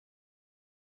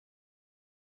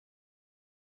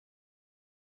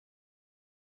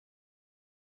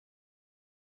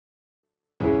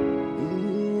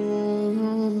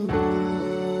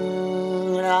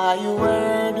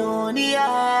Rayuwar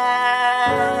Duniya.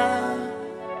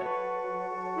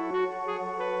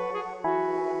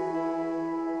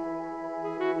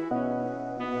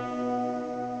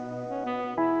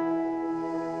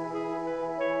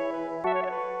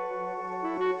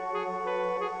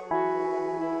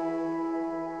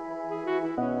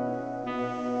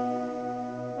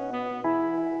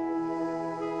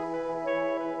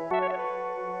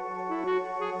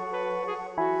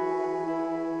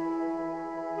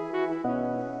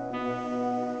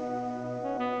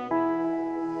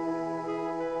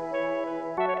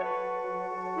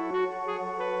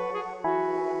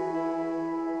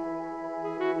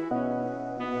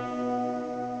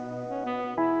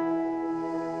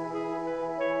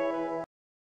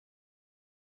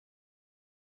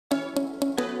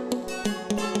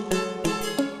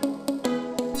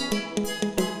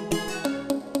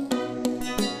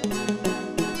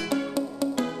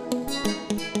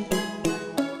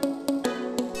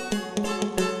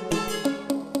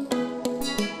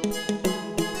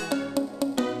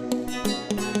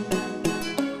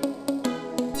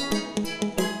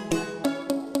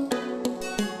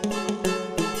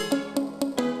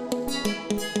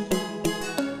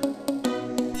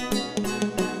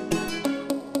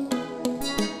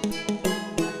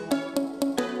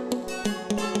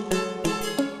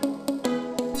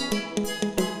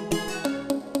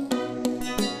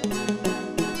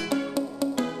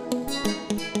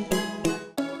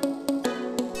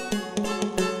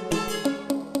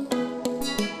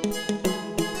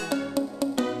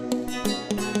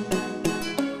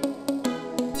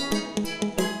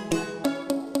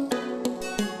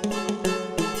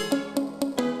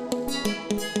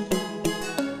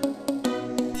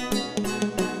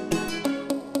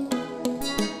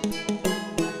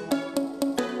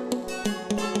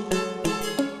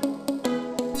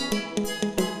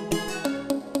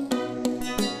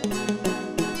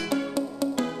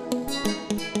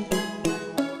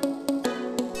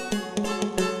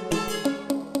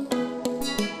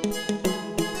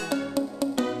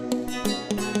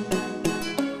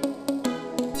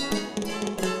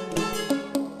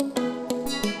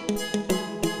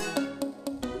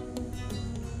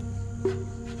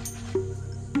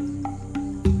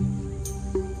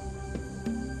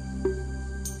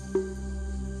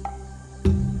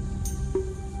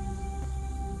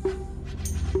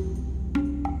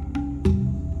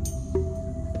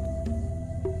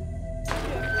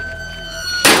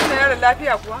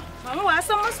 Lafiya kuwa? Mama wa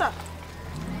san masa?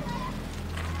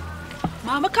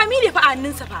 Mama Kamile fa a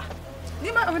hannunsa fa.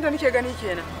 Ni ma abin da nake gani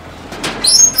kenan.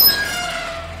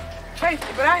 Kai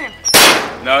Ibrahim.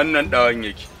 Na wannan dawan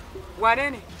yake. Wane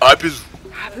ne? Hafizu.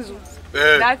 Hafizu.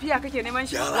 Lafiya kake neman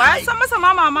shi? Wa san masa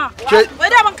ma mama? Wai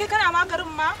da ban kai kana ma garin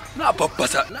ma? Na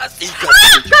babbasa, na tsika.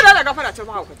 Kada da gafara ta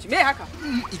mahaukaci. Me haka?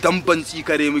 Idan ban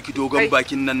tsikare miki dogon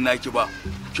bakin nan naki ba.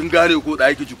 Kin gane ko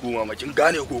da yake ji ko mama, kin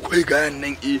gane ko kai gayan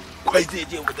nan kai zai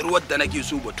je budurwar da nake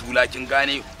so batula, kin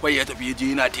gane kai ya tafi je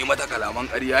yana taimata kalaman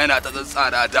ƙarya yana ta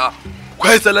tsatsara ta.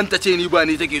 Kai salanta ce ni ba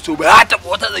ni take so ba, ya tafi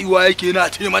wata tsayuwa yake yana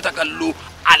taimata kallo.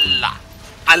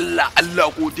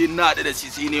 Allah ko dai na da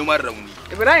sisi neman rauni.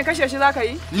 Ibrahim kashe shi zaka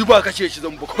yi? Ni ba kashe shi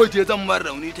zan ba, ko dai zan mar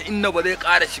rauni ta inda ba zai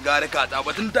ƙara shiga rakata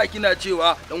ba. Tun da kina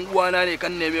cewa dan uwana ne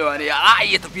kan nemewa ne, ya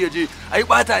ya tafi je ai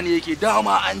bata ne yake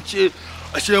dama an ce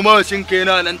ashe mawacin ka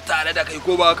yana nan tare da kai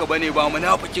ko ba haka bane ba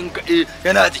munafikin ka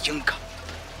yana jikin ka.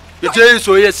 Ya je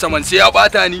soyayyar saman sai ya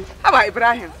bata ni. Haba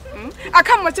Ibrahim,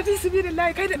 akan mace fi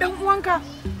sabilillahi kai da dan uwanka.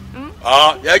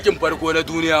 Yakin farko na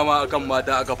duniya ma akan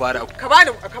mata aka fara. Ka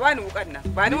bani wukan nan.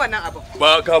 Ba ni wannan abin.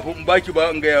 Ba kafin in baki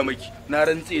ba in gaya miki. Na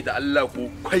rantse da Allah ko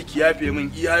kai ki yafe min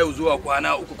iya yau zuwa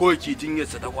kwana 3 ko ki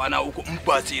jinyarsa ta kwana 3 in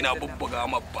ba sai na bubbuga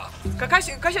mabba. Ka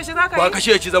kashe shi zaka yi? Ba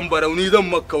kashe shi zan barauni zan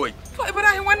mak kawai. To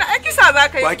Ibrahim wannan ai kisa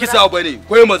zaka yi. Ba kisa bane.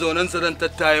 Kai mazaunan sa zan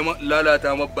tattaye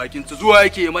lalata mabbakin su zuwa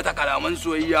yake mata kalaman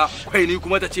soyayya. Kai ni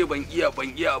kuma ta ce ban iya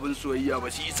abin soyayya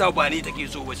ba, shi isa ba ni take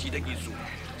so ba, shi take so.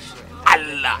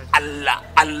 Allah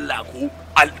ko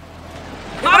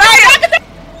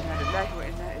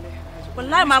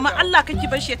wallahi mama Allah kake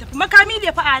bar shi ya tafi, makami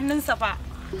ne fa a hannunsa fa.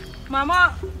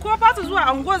 Mama ko fata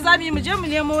zuwa anguwar zamu yi mu je mu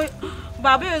nemo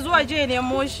baba ya zuwa je ya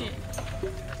nemo shi.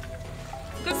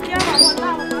 Gaskiya mama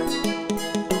wallahi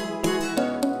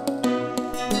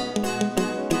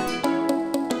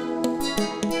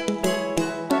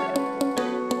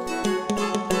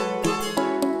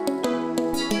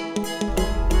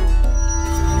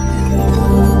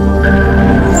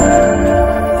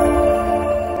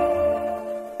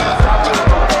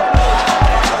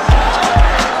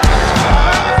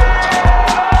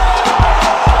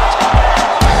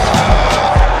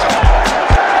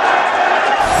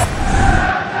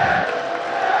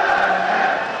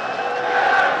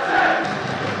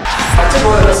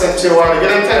kasancewa da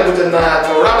gidan talabijin na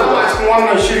Tauraruwa cikin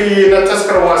wannan shiri na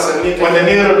taskar wasanni wanda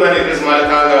ni Rubani Ismail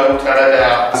Kaga tare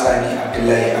da Sani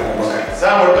Abdullahi Abubakar. Za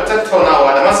mu rika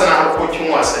tattaunawa da masana harkokin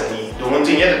wasanni domin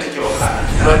jin yadda take wakana.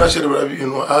 Na Bashir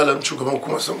Rabi'u Alam shugaban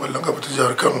kuma san ƙwallon kafa ta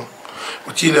jihar Kano.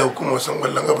 Wakilin hukumar san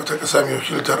ƙwallon kafa ta ƙasa mai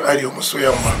wakiltar Arewa maso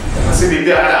yamma. Masu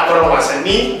bibiyar al'amuran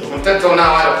wasanni domin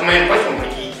tattaunawa da kuma yin fashin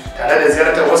baki tare da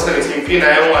ziyartar wasu daga cikin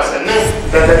filayen wasannin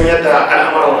don ganin yadda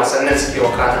al'amuran wasannin suke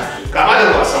wakana. Kama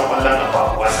da wasan ƙwallon kafa,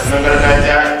 wasannin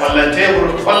gargajiya, ƙwallon tebur,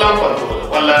 ƙwallon kwando,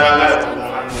 ƙwallon raga da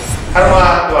ƙwallon hannu. Har ma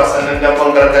da wasannin damben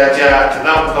gargajiya da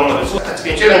za mu gama da su a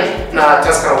cikin shirin na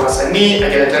taskar wasanni a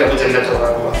gidan talabijin na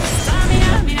Tauraruwa.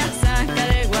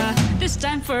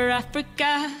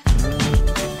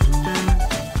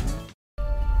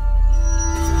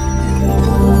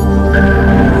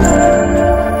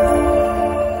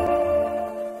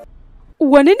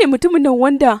 Wane ne mutumin nan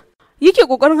wanda yake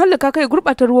kokarin hallaka kai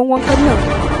gurɓata ruwan wankan nan?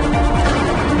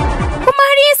 Kuma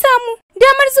har ya samu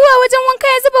damar zuwa wajen wanka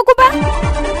ya zuba guba?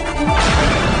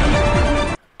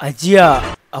 A jiya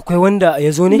akwai wanda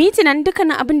ya zo ne? Mi tunanin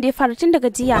dukkanin abin da ya faru tun daga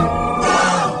jiya.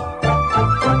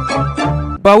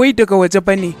 Ba wai daga waje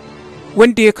ba ne.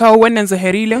 Wanda ya kawo wannan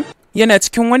zaharilin yana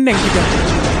cikin wannan gidan.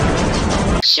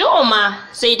 Shi'uma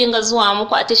sai dinga zuwa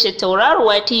muku a tashar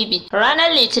Tauraruwa TV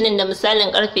ranar Litinin da misalin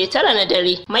karfe 9 na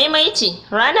dare, maimaici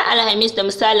ranar Alhamis da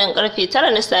misalin karfe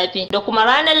 9 na safe da kuma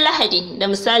ranar Lahadi da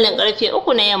misalin karfe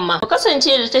 3 na yamma. Ku kasance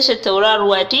da tashar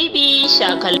Tauraruwa TV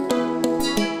shakal.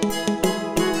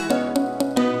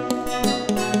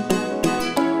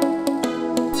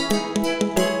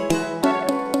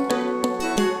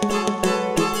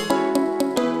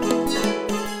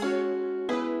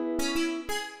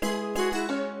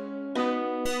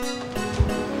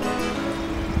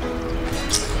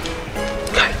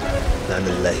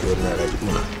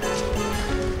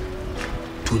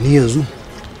 To ni yanzu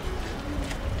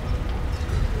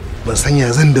ban san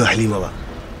ya zan da Halima ba,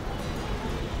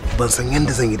 ban san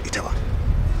yadda zan yi da ita ba,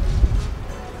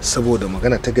 saboda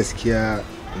magana ta gaskiya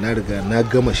na riga na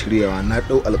gama shiryawa, na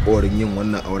ɗau alƙawarin yin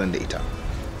wannan auren da ita.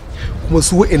 Kuma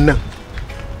su wa'annan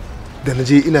da na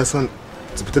je ina son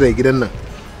su fita daga gidan nan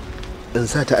in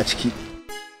sa ta a ciki.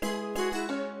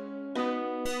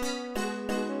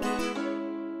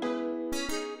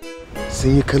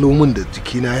 Sun yi kalomin da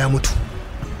jikina ya mutu,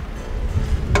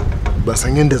 ba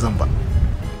san yadda zan ba.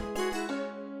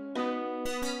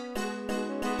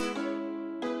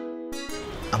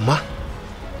 Amma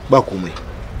ba komai,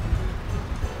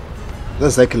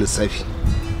 zan sake lissafi.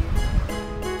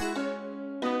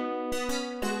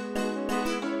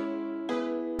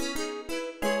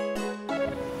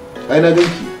 Ai na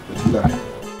ganki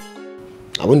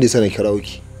abin da ya sa na kirawo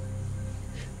ki,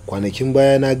 kwanakin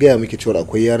baya na gaya miki cewa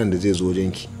akwai yaron da zai zo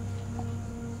wajenki.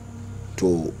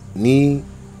 To ni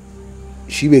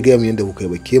shi bai gaya min yadda kuka yi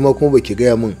ba, ke ma kuma baki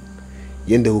gaya min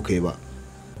yadda kuka yi ba.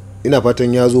 Ina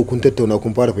fatan ya zo kun tattauna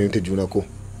kun fara fahimtar juna ko?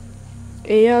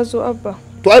 Ya zo abba.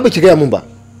 To ai baki gaya min ba.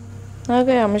 Na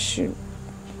gaya mishi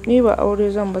ni ba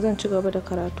aure zan ba, zan ci gaba da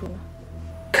karatu na.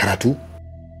 Karatu?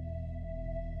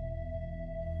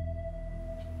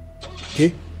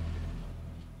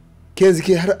 Ke yanzu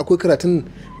ke har akwai karatun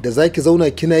da zaki zauna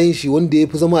kina yin shi wanda ya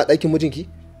fi zama a ɗakin mijinki?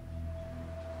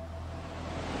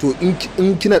 To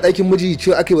in kina ɗakin miji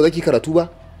cewa aka yi ba za ki karatu ba?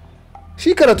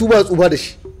 Shi karatu ba tsufa da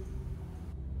shi.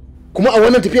 Kuma a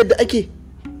wannan tafiyar da ake,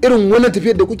 irin wannan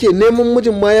tafiyar da kuke, neman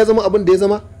mijin ma ya zama abin da ya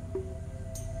zama.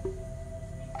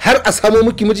 Har a samo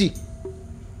miki miji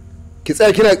ki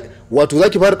tsaya kina, wato za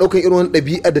ki fara ɗaukar irin wani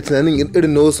ɗabi'a da tunanin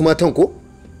irin na wasu matan ko?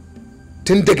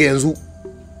 Tun daga yanzu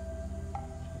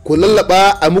ku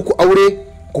lallaba a muku aure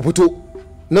ku fito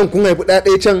nan, kun haifi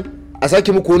ɗaya can, a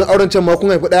sake muku wani auren can ma kun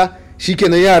haifi ɗaya,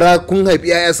 shikenan yara kun haifi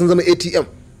yaya sun zama ATM.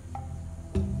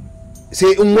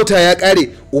 Sai in wata ya ƙare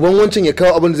uban wancan ya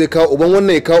kawo abin da zai kawo, uban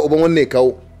wannan ya kawo, uban wannan ya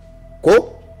kawo.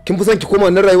 Ko kin fi son ki koma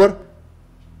wannan rayuwar?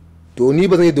 To ni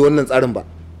ba zan yi da wannan tsarin ba.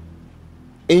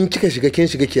 In kika shiga kin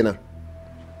shiga kenan.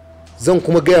 Zan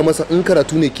kuma gaya masa in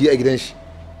karatu ne ki yi a gidan shi,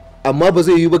 amma ba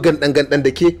zai yi ba gandan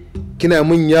da ke kina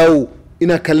min yawo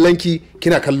ina kallon ki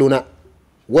kina kallo na.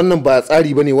 Wannan ba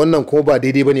tsari bane, wannan kuma ba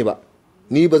daidai bane ba.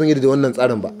 Ni ba zan yi da wannan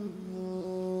tsarin ba.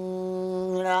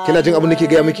 Kina jin abin da ke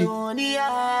gaya miki?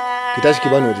 Ki tashi ki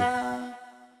bani waje.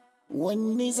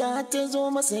 Wani za ta zo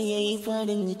masa yayi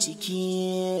farin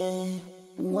ciki,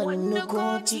 wani ko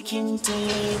cikin ta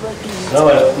yayi baki.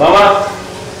 Mama,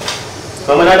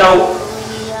 mama na dawo.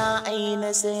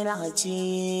 Aina sai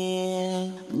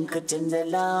ce ka canza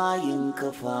layin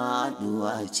ka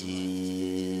faduwa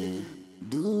ce,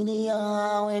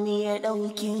 duniya wani ya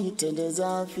ɗauke ta da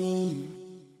zafi,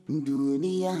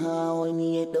 Duniya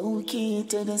wani ya ɗauke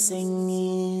ta da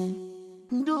sanyi,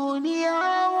 duniya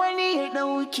wani ya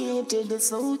ɗauke ta da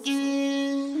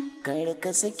sauƙi. Kar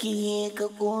ka sake ka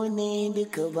ƙone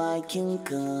duka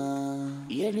bakinka,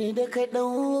 yarda ka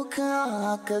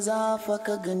ɗauka ka zafa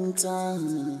ka ganta.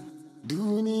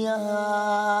 Duniya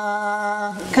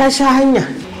ka sha hanya.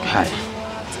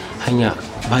 Hanya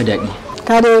ba daɗi.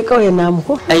 Ka dai ƙauyen namu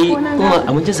ko? Ai kuma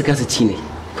abincin su kasa ci ne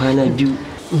kwana biyu.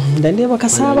 Dan dai baka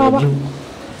saba ba.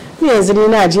 Ni yanzu ni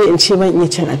na je in ce ban iya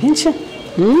cin abincin.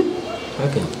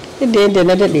 Haka ne. Yadda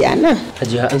na daɗe a nan.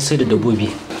 Hajiya an sai da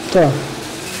dabbobi. To.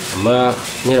 Amma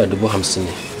naira 50,000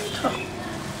 ne.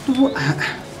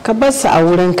 Ka bar su a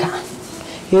wurinka.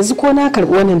 Yanzu ko na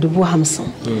karɓi wannan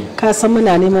 50,000. Ka san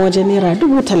muna neman wajen naira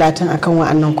 30,000 akan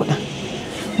wa'annan kuɗin.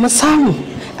 Mu samu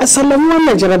a sallami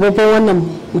wannan jarababban wannan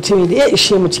mutumin da ya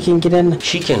ishe mu cikin gidan nan.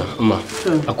 Shikenan amma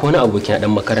akwai wani aboki na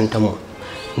dan makarantar mu.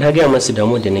 Na gaya masa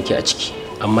damuwar da nake a ciki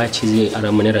amma ce zai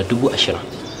ara mu naira 20,000.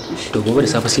 To gobe da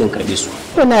safe sai in karbe su.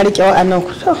 To na rike wa'annan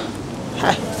kuɗin.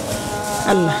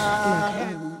 Allah.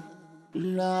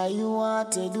 Rayuwa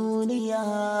ta duniya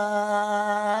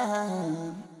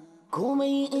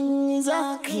komai in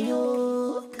za ka yi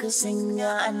ka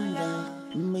sanya Allah.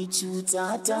 Mai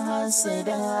cuta ta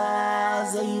hasada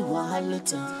zai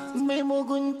wahalta, mai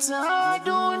mugunta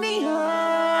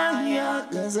duniya ya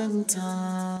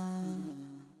gazanta.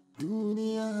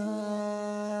 Duniya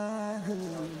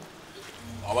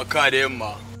Abaka da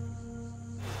yamma.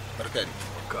 Barka ne.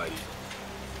 Kai.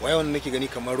 Waye wannan nake gani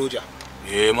kamar Roja?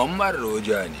 Mamman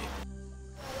Roja ne.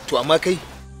 To amma kai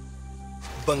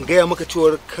ban gaya maka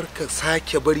cewar karka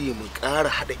sake bari mu ƙara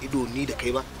haɗa ido ni da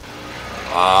kai ba?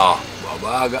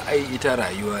 Baba ga ai ita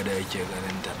rayuwa da yake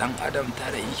ganin ta dan adam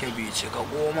tare yake bai cika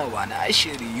 10 ba na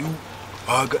shiriyu.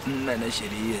 Ga ina na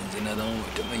shiri yanzu na zama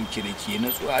mutumin kirki na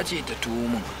tsuwa ce ta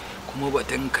tumun kuma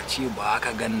batun ka ce ba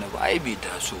ka ganna ba ai bai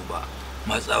taso ba.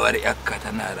 Matsawar yakka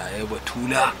tana raye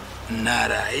Batula na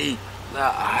raye za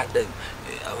a haɗa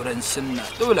auren sunna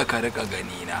dole ka rika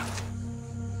gani na.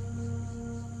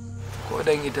 Ko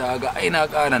dan ita ga ai na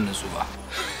ƙara nutsuwa.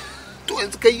 To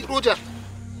yanzu kai Roja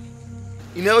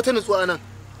ina wata nutsuwa nan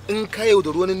in ka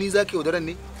yaudari wani ni za ka yaudaran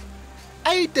ne?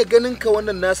 Ai da ganin ka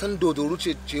wannan na san dodoru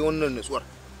ce wannan nutsuwar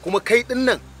kuma kai din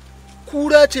nan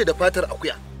kura ce da fatar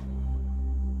akuya.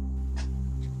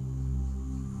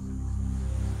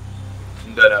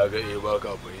 Da na ga ba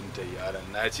ka fahimtar yaran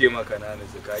na ce maka na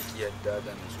nutsu ka yadda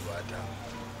da nutsuwata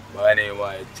ba ne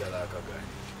ma yacce za ka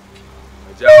gane.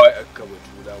 Ka jawa yakka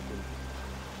Batula kun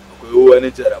akwai wani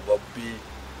jarababbe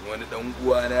wani dan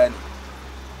uwana ne.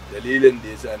 Dalilin da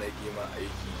yasa na ma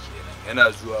aiki kenan yana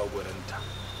zuwa gurinta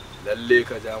lalle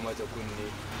ka ja mata kunne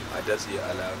a datse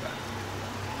alaka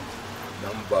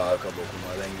dan ba haka ba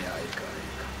kuma zan yi aika.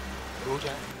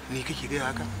 Roja ni kake gaya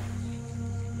haka?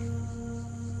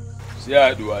 Sai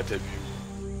haduwa ta biyu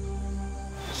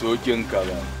sokin ka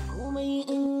ba komai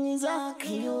in za ka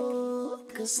yi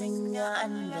ka sanya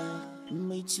Allah.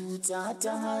 Mai cuta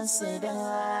ta hasada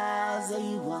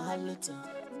zai wahalta.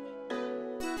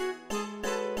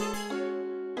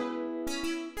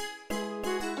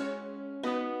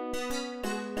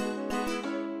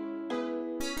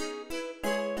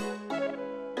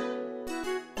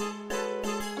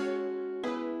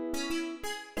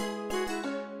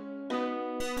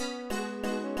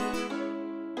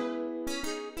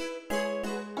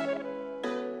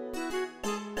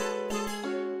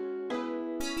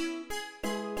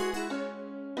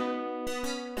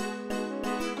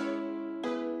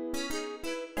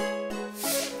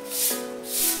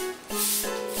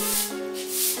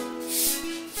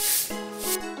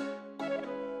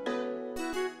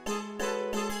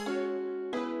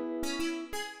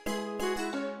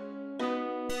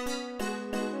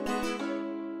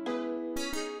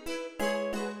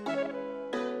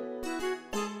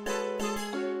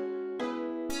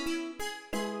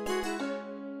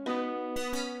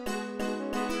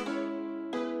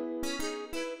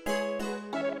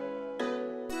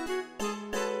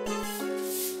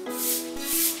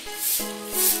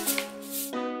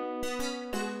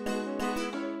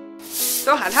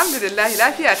 To alhamdulillah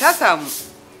lafiya ta samu.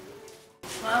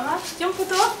 Mama, kin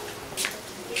fito?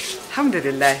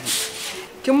 Alhamdulillah.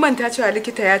 Kin manta cewa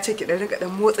likita ya ce ki dan rika dan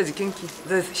motsa jikinki.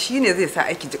 Shine zai sa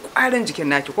aiki ji kwarin jikin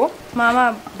naki ko?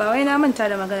 Mama, ba wai na manta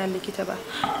da maganar likita ba.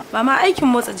 Mama, aikin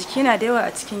motsa jiki na da yawa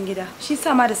a cikin gida. Shi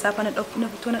sa ma da safe na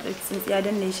fito na dauki tsintsiya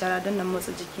dan nayi shara dan nan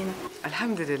motsa jikina.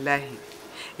 Alhamdulillah.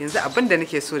 Yanzu abin da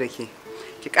nake so da ke,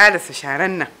 ki karasa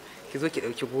sharan nan, ki zo ki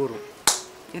dauki goro.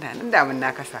 Ina nan damun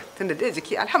na kasa tunda dai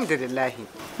jiki alhamdulillah.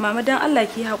 Mama, dan Allah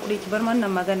ki haƙuri ki bar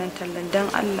wannan maganar tallan dan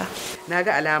Allah. Na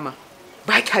ga alama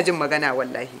ba kya jin magana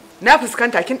wallahi. Na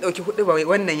fuskanta kin dauki hudu ba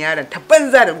wannan yaron ta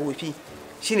banza da gofi.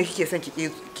 Shine kike son ki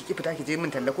fita ki je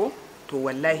min talla ko? To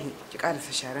wallahi ki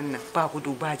karasa sharan nan ba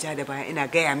gudu ba ja da baya ina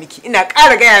gaya miki ina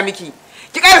ƙara gaya miki.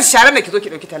 Ki karasa sharan nan ki zo ki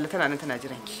dauki talla tana nan tana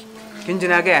jiran ki. Kin ji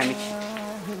na gaya miki.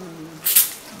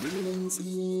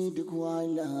 Duk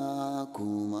wala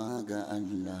kuma ga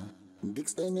Allah. Duk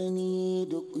tsanani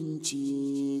da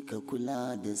kunci ka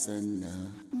kula da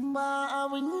sannan ba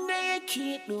abin da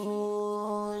yake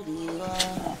dorewa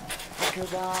ka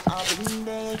ba abin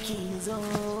da yake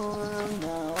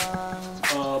zaunawa.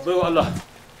 Baiwa Allah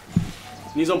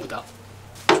ni zan fita.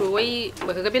 To wai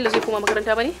baka ga Bello zai koma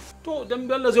makaranta bane? To dan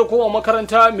Bello zai koma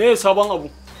makaranta me sabon abu?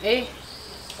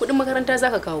 Kudin makaranta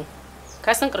zaka kawo.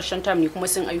 Ka san karshen tam ne kuma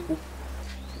sun aiko.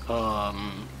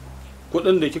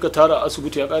 Kudin da kika tara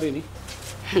asibiti ya kare ne?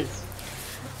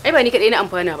 Ai ba ni kadai na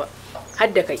amfana ba, har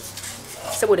da kai.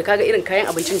 Saboda kaga irin kayan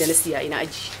abincin da na siya ina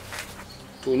aji.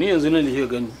 To ni yanzu nan ne kika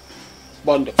gani.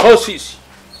 Ban da kosis.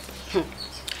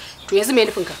 To yanzu me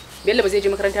nufin ka? Bello ba zai je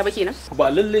makaranta ba kenan? Ba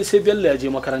lalle sai Bello ya je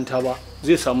makaranta ba,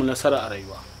 zai samu nasara a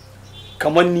rayuwa.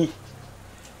 Kamar ni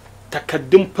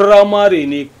takaddun firamare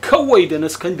ne kawai da na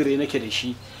sakandare nake da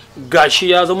shi. Gashi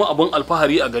ya zama abin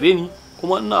alfahari a gare ni.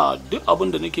 Kuma ina duk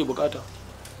abin da nake bukata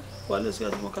wanda sai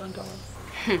ya je makaranta ba.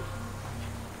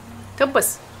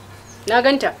 Tabbas na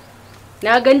ganta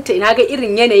na ga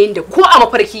irin yanayin da ko a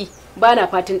mafarki ba na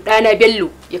fatan ɗana Bello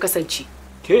ya kasance.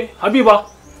 Ke Habiba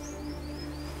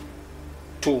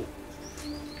to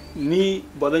ni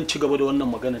ba zan ci gaba da wannan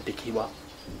magana da ke ba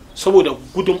saboda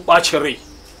gudun ɓacin rai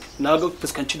na ga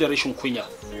fuskanci da rashin kunya.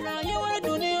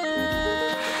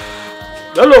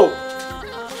 Bello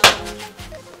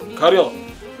Karyo,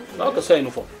 za ka sa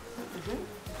uniform.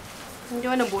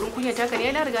 Inda wannan borin kunya taka ne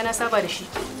na riga na saba da shi.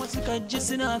 Wasu kaji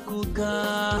suna kuka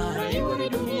rayuwar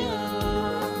duniya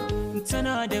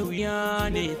tana da wuya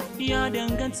ne ya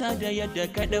danganta da yadda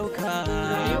ka dauka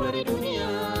rayuwar duniya.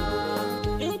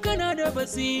 In kana da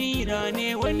basira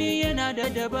ne wani yana da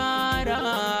dabara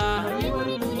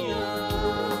rayuwar duniya.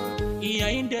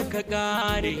 Yayin da ka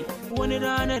kare wani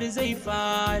ranar zai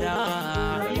fara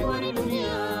rayuwar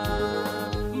duniya.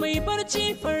 Mai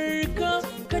barci farka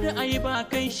kada a yi ba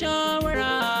kai shawara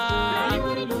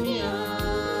rayuwar duniya.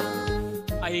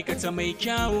 Aikata mai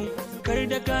kyau kar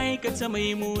da ka aikata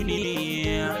mai muni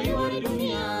rayuwar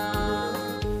duniya.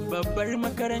 Babbar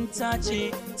makaranta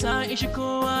ce ta ishi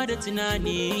kowa da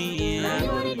tunani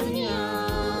rayuwar duniya.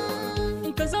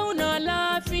 Ka zauna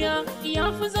lafiya ya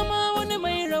fi zama wani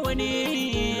mai rawani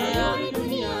rayuwar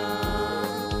duniya.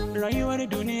 Rayuwar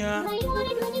duniya.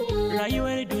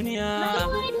 Rayuwar duniya.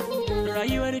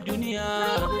 Rayuwar duniya.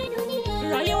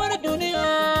 Rayuwar duniya.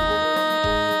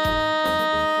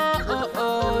 Oh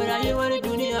oh, rayuwar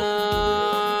duniya.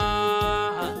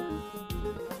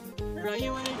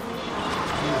 Rayuwar duniya.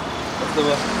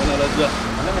 Baba, kana lafiya?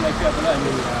 Ana lafiya bala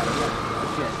ne.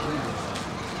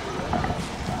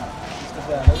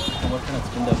 Kamar kana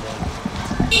cikin damuwa.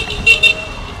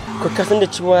 Ko ka san da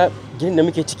cewa gidan da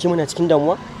muke ciki muna cikin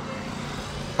damuwa?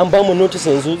 An ba mu notice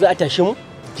yanzu za a tashe mu?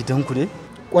 Gidanku ne?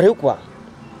 Kwarai kuwa.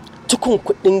 Cikon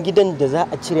kuɗin gidan da za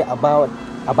a cire a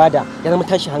bada ya zama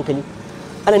tashi hankali.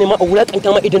 Ana neman a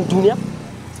wulakanta ma idan duniya?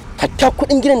 Hatta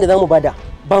kuɗin gidan da za mu bada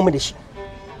ba mu da shi.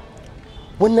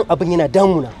 Wannan abin yana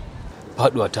damuna.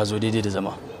 Faduwa ta zo daidai da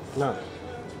zama.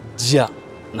 Jiya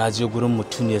na je gurin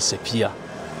mutuniyar Safiya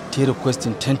ta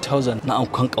requesting 10,000 na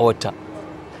ankon kawarta.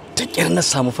 Ta kyar na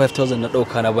samu 5,000 na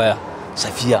ɗauka na baya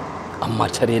Safiya amma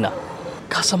ta rena.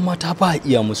 Ka san mata ba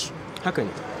iya musu. Haka ne.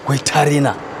 Wai ta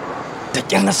rena. Ta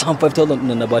kyar na samu 5,000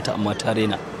 ɗin na bata amma ta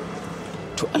rena.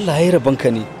 To Allah ya yi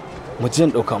rabanka ne mu je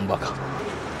in ɗauka in baka.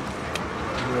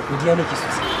 Godiya nake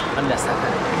sosai. Allah ya saka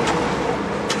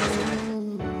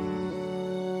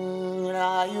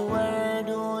rayuwar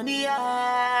duniya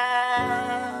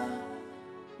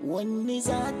wani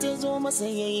za ta zo masa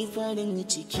yayi farin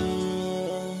ciki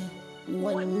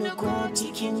wani ko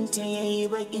cikinta yayi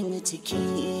bakin ciki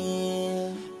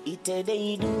ita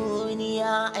dai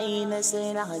duniya ai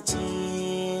nasara ce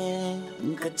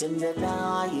ka canza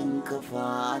layin ka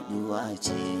faduwa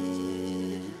ce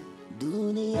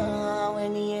duniya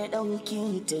wani ya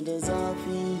dauke ta da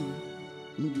zafi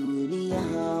duniya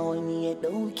wani ya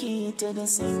dauke ta da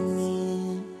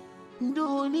sanyi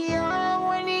duniya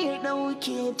wani ya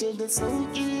dauke ta da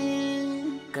sauki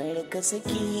kar ka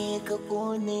sake ka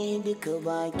kone duka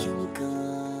bakinka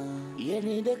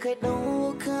yadda ka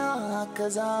dauka ka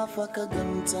zafa ka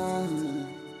ganta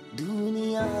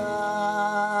duniya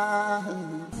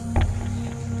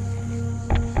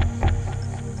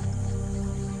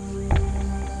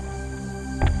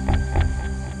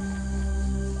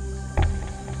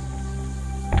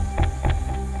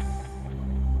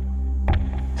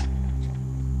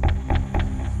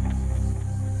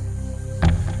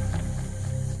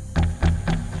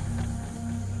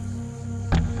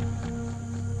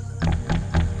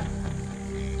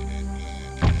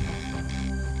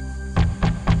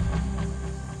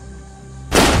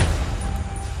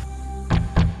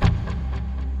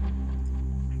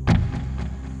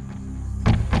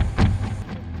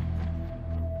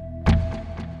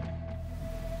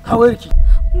ka wayarki?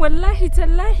 Wallahi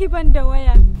tallahi ban da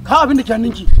waya. Ka abin da ke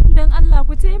hannunki? Dan Allah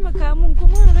ku taimaka min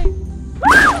kuma rai.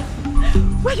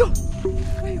 Wayo.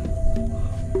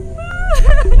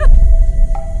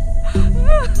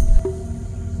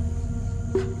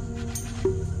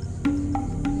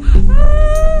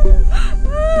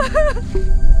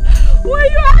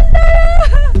 Wayo Allah.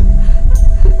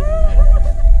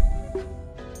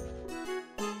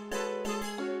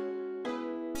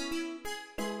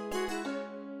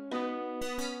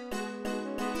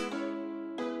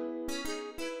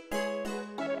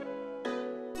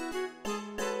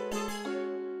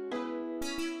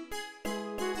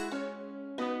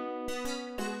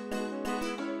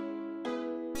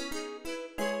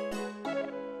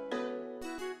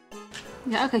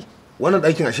 Ya akai? Wannan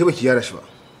ɗakin ashe baki gyara shi ba.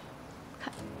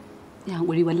 Ya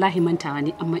hankuri wallahi mantawa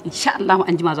ne amma insha Allah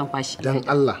an jima zan kwashi. Dan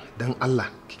Allah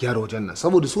ki gyara wajen nan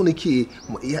saboda so nake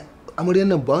amaryan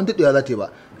nan ba wanda daɗewa za ta yi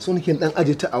ba. So nake dan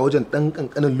aje ta a wajen dan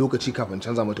kankanin lokaci kafin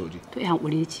canza mata waje. To ya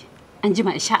hankuri ce. An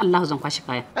jima insha Allah zan kwashi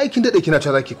kayan. Ai kin daɗe kina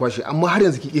cewa zaki kwashe amma har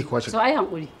yanzu kike kwashe. So ai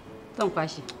hankuri zan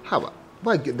kwashi. Ha ba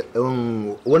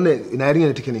wannan ina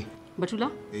yarinya take ne?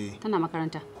 Batula? Tana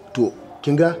makaranta. To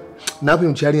kin ga na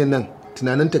fahimci yarinyar nan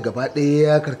tunaninta gaba ɗaya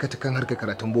ya karkata kan harkar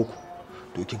karatun boko.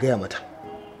 To ki gaya mata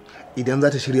idan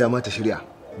za ta shirya ma ta shirya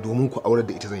domin ku aurar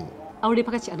da ita zan yi. Aure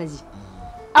fa kace alaji.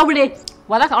 Aure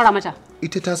wa za ka aura mata?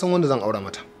 Ita ta san wanda zan aura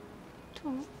mata.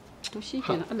 To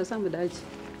shikenan Allah samu daji.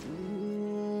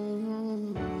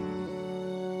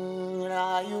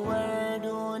 Rayuwar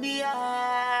duniya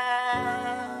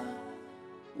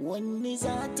wani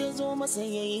za ta zo masa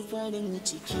yayi farin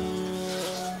ciki.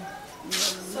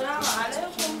 Assalamu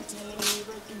alaikum.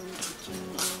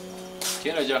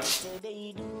 Kina ja.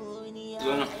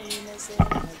 Zo nan.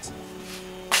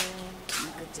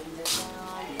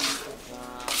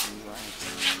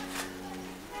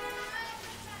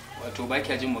 Wato ba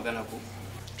kya jin magana ko?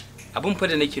 Abin fa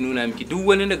da nake nuna miki duk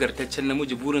wani nagartaccen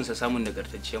namiji burinsa samun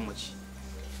nagartacciyar mace.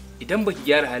 Idan baki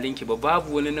gyara halinki ba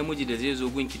babu wani namiji da zai zo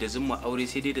gunki da zumma aure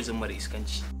sai dai da zummar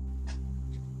iskanci.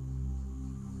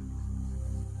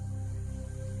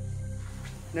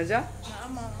 Naja?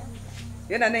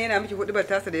 Yana nan yana miki hudubar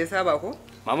tasa da ya saba ko?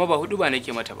 Mama ba hudu ba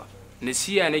nake mata ba.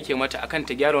 Nasiya nake mata akan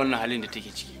ta gyara wannan halin da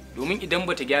take ciki. Domin idan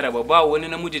bata gyara ba wani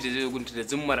namiji da zai gunta da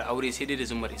zummar aure sai dai da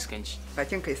zummar iskanci.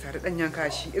 Bakin kai sare danyen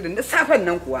kashi irin na safan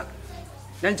nan kuwa.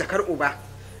 Nan jakar uba.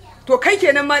 To kai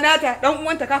kenan ma nata dan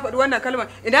uwanta ka faɗi wannan kalmar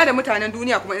ina da mutanen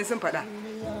duniya kuma in sun faɗa.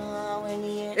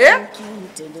 Eh?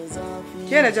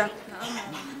 Ke Naja?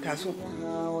 Taso.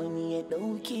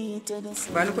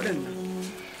 Ba ni kuɗin nan.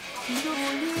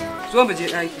 Zo mu je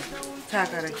ɗaki. Ta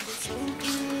karai.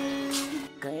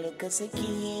 Kar ka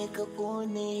saki ka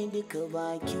kone duka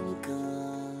bakinka.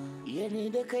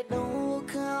 Yadda ka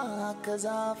ɗauka ka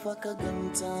zafa ka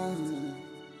ganta.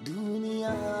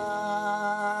 Duniya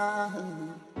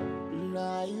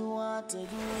rayuwa ta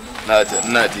duniya.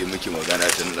 Na taimaki magana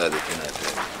tun da kina ta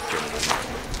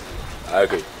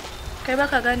haka. Kai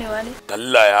baka ganewa ne?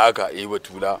 Talla ya haka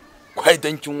Batula. Kwai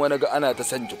dankin wani ga ana ta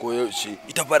sanki ko yaushe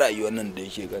ita fa rayuwar nan da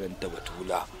yake ganin ta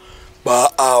Batula. Ba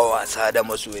a wasa da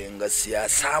masoyin gaskiya,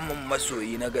 samun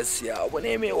masoyi na gaskiya abu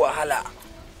ne mai wahala.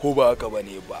 Ko ba haka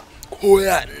bane ba.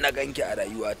 Koya na ganki a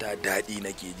rayuwata daɗi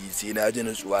nake ji sai na ji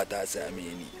nutsuwa ta same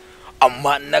ni.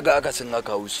 Amma naga akasin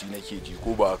haka haushi nake ji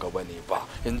ko ba haka bane ba.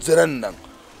 Yanzu ran nan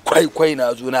kwai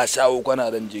na zo na shawo kwana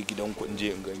dan je gidan ku in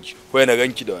je in ganki. Kwai na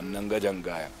ganki da wannan gajan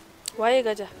gaya. Waye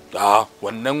gaja?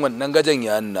 Wannan gajan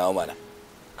ya nuna mana.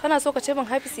 Kana so ka ce min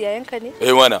Hafiz yayanka ne?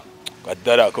 Mana.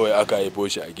 Kaddara kawai aka haifo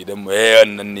shi a gidanmu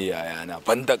wannan ne yayana.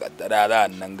 Fanta kaddara za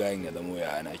nan gayan ya zama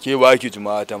yayana. Ke baki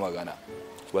juma'a ta magana.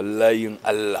 Wallahi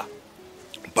Allah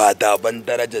ba daban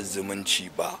darajar zumunci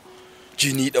ba.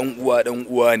 Jini dan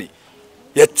uwa ne.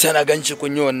 Yacce na ganci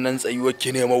kun yi wannan tsayuwar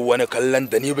ki neman wani kallon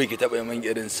da ni bai ki taba man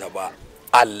irin sa ba.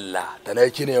 Allah ta na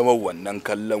ki neman wannan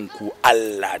kallon ku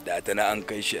Allah da ta na an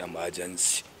kai shi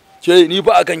emergency. Ce ni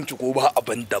ba akan ki ko ba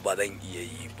abin da ba zan iya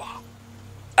yi ba.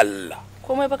 Allah.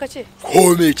 Komai baka ce?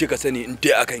 Komai kika sani in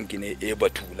dai akan ki ne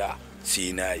Batula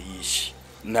sai na yi shi.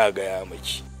 Na ga ya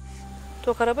miki.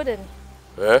 To ka rabu da ni.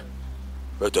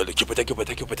 To ki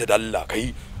fita da Allah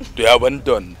kai. To ya ban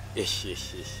don.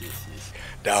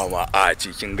 Dama a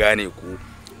cikin gane ku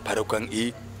farkon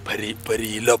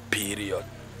fari love period.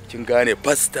 Kin gane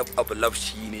first step of love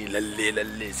shine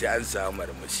lalle sai an samu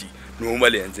marmashi.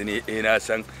 Normal yanzu ne na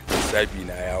san lissafi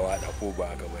na ya wada ko ba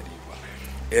ga bane ba.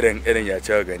 Irin ya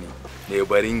ci gani ne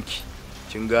barinki.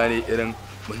 Kin gane irin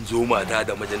mun zo mata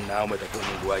da mijin namu da kan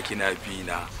ruwa kina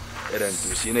fina. Irin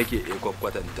to shi nake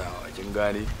kwakwatantawa kin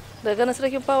gane. Daga na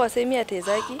sarkin fawa sai miya ta yi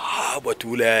zaki?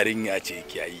 Batula yarinya ce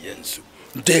kiyayi yansu.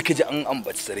 dai kaji an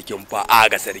ambaci sarkin fa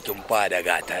ga sarkin fa da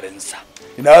gatarinsa.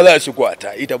 Ina za shi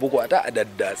kwata, ita bu kwata a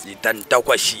daddatsi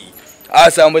tantakwashi.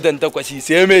 A samu tantakwashi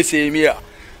sai mai sai miya.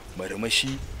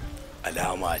 Marmashi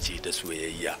alama ce ta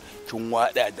soyayya. Kin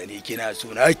wada da ni kina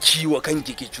so na kiwa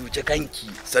kanki ki cuce kanki.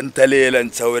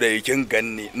 Santalelan saurayi kin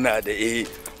ganni ina da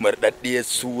mardaddiyar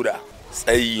sura.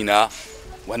 Tsayina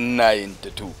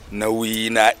 192, nauyi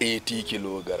na 80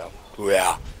 kg. To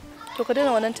ya to ka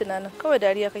daina wannan tunanin, kawai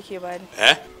dariya kake bani.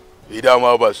 Ida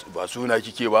ma ba suna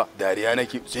kike ba, dariya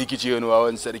nake sai kice wani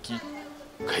wawan sarki.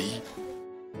 Kai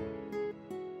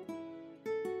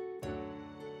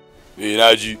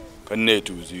naji kan ne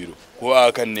 20 ko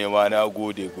akan ne ma na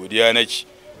godiya nake.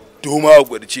 To ma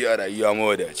gurci a rayuwa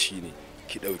mawadaci ne.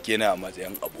 Ki dauke na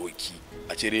matsayin aboki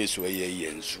a cire soyayyen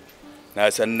yanzu. Na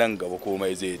san nan gaba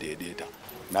komai zai daidaita.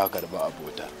 Na karba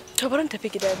abota. To bari tafi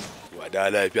gida ne. Wada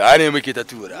lafiya ne muke ta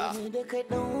tura. Da ka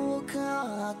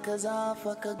dauka ka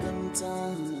zafa ka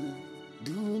ganta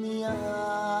duniya.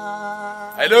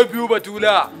 I love you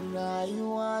Batula.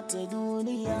 Rayuwa ta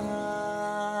duniya.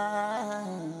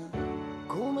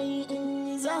 Komai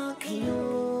in za ka yi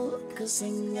ka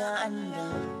sanya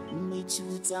Allah mai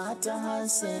cuta ta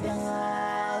hasada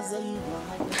zai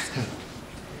wahala.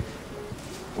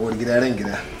 Uwar gida ran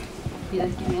gida. Gidan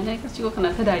ki ne ka ciwo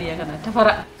kana ta dariya kana ta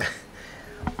fara.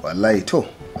 Wallahi to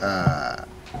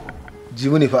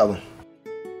jibu ne fa abin.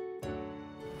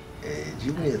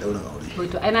 Jibu ne ya daura aure.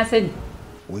 To ai na sani.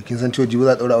 Wai kin san cewa jibu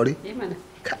za daura aure? Mana.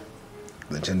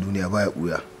 Zancen duniya baya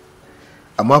buya.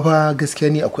 Amma fa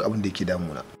gaskiya ni akwai abin da yake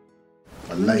damuna.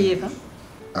 Wallahi.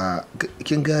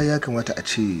 Kin ga ya kamata a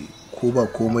ce ko ba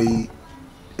komai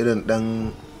irin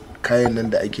dan kayan nan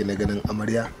da ake na ganin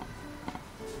amarya.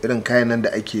 Irin kayan nan da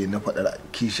ake na fadar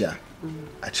kisha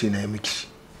a ce na yi miki.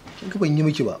 Kin ga ban yi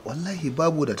miki ba, wallahi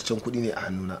babu da can kuɗi ne a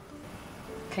hannuna.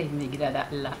 Kai ne gida da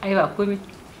Allah, ai ba komai.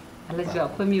 Allah ji ba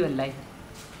komai wallahi.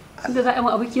 Inda za a yi mu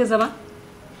abu ke zama?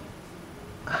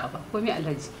 Ba komai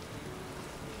Allah ji.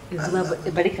 Yanzu ma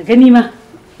bari ka gani ma,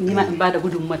 ni ma in ba da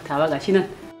gudunmuwar tawa gashi nan.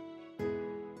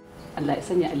 Allah ya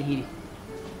sanya alheri.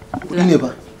 Kuɗi ne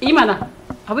ba? Imana,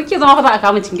 abu ke zama fa za a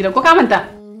kawo cikin gidan ko ka manta?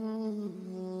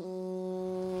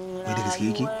 Wai da gaske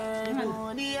yake?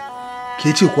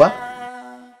 Ke ce kuwa?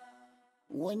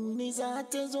 Wani za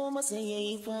ta zo masa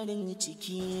yayi farin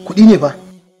ciki. Kuɗi ne ba?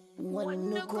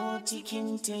 Wani ko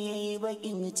cikin ta yayi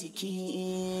bakin ciki.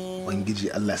 Ubangiji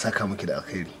Allah ya saka miki da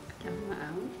alkhairi.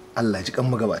 Allah ya ji kan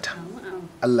magabata.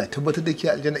 Allah ya tabbatar da ke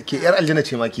aljanna, ke yar aljanna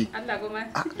ce ma ke. Allah goma.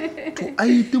 To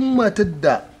ai duk matar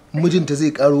da mijinta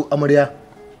zai karo amarya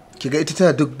kiga ita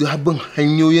tana duk habbin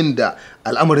hanyoyin da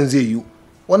al'amarin zai yi.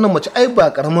 Wannan mace ai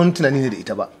ba karaman tunani ne da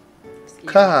ita ba.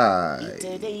 Kai.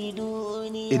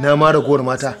 Ina ma ragowar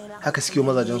mata haka suke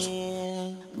mazajen su.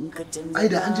 Ai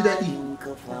da an ji daɗi.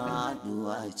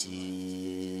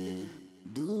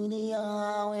 Duniya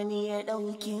wani ya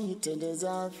ɗauke ta da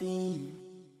zafi.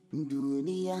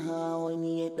 Duniya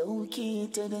wani ya ɗauke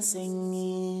ta da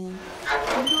sanyi.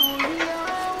 Duniya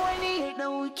wani ya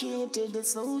ɗauke ta da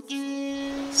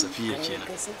sauƙi. Safiya kenan.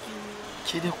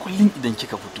 Ke dai kullum idan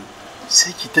kika fito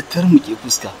sai ki tattar muke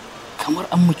fuska kamar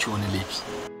an miki wani laifi.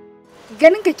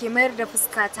 Ganin ka ke mayar da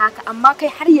fuska ta haka amma kai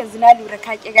har yanzu na lura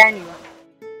ka ki ganewa.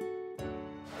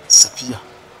 Safiya,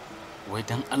 wai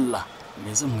dan Allah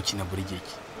me zan miki na burge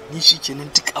ki? Ni shikenan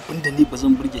duk abin da ni ba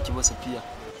zan burge ki ba Safiya.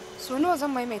 So nawa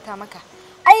zan maimaita maka?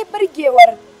 Ai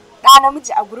burgewar ɗa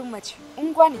namiji a gurin mace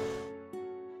ungwa ne.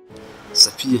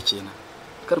 Safiya kenan.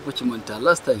 Karfa ki manta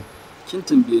last time kin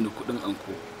tambaye ni kuɗin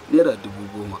anko naira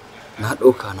 10,000 na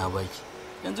ɗauka na baki.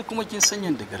 Yanzu kuma kin san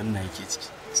yanda garin na yake ciki.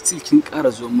 Still kin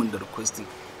ƙara zuwa min da requesting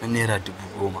na naira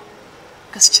 10,000.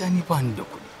 Gaskiya ni ba ni da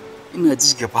kuɗi. Ina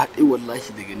ji gaba ɗaya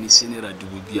wallahi daga ni sai naira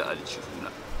 2,000 a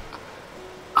aljihuna.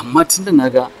 Amma tunda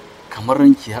naga kamar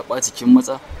ranki ya ɓaci kin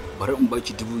matsa bari in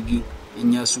baki 2,000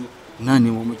 in ya so na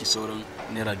nemo miki sauran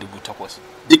naira 8,000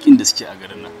 duk inda suke a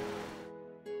garin nan.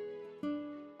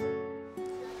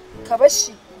 Ka bar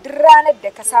shi duk ranar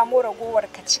da ka samo ragowar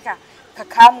ka cika ka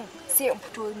kamu sai in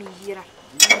fito mai hira.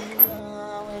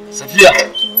 Safiya.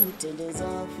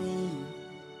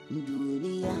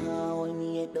 Duniya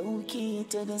wani ya ɗauke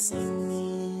ta da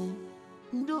sanyi.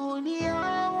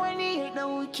 Duniya wani ya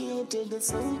ɗauke ta da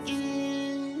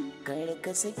sauƙi. Kar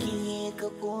ka sake ka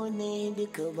kone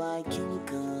duka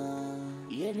bakinka.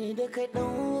 Yadda ka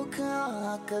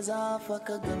ɗauka ka zafa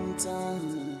ka ganta.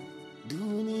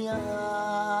 Duniya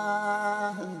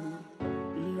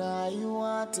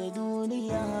rayuwa ta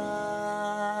duniya.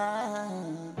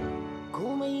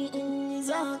 Komai in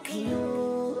za ka yi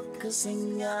ka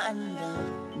sanya Allah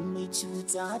mai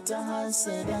cuta ta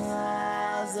hasada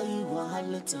zai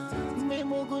wahalta mai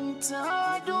mugunta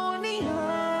duniya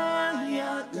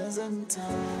ya gazanta.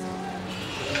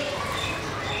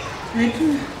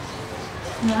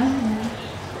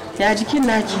 Ya jikin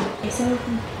naki?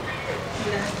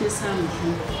 Ya ke samu ki?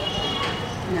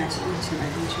 Ina cikin cin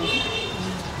abinci.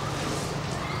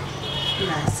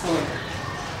 Ina saura.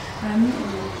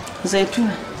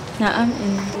 Zaituna. Na'am.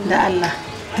 Da Allah,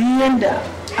 duk yanda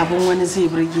abin wani zai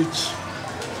burge ki,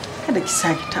 kada ki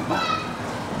sake taba.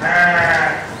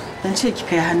 Dan ce ki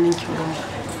kai hannun ki wurin ba.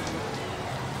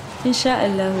 Insha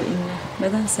Allah inna ba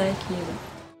zan sake ba.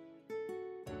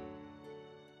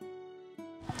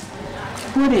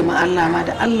 Gode ma Allah ma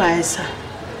da Allah ya sa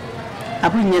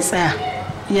abin ya tsaya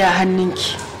iya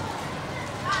hannunki.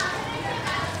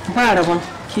 Ba rabon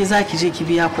ke za ki je ki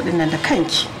biya kuɗin nan da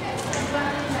kanki.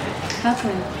 Haka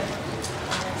ne.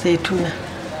 Zaituna,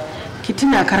 ki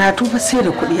tuna karatu fa sai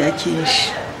da kuɗi ake yin shi,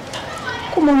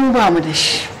 kuma mu ba mu da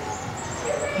shi.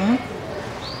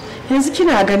 Yanzu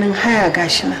kina ganin haya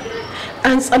gashi nan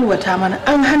an tsalwata mana,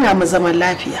 an hana mu zaman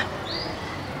lafiya.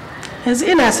 Yanzu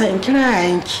ina son in kira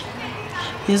yayanki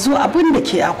ya zo abin da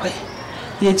ke akwai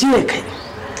ya je ya kai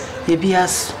ya biya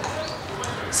su,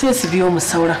 sai su biyo mu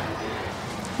sauran.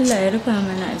 Allah ya rufa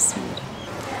mana asiri.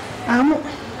 Amu.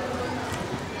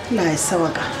 Allah ya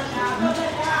sawaka.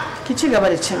 Ki ci gaba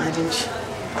da cin abinci.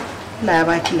 Allah ya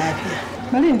baki lafiya.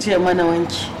 Bari in je mana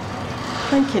wanki.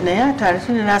 Wanki na ya tare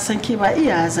tunda na san ki ba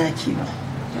iya zaki ba.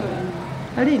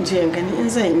 Bari in je in gani in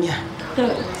zan iya.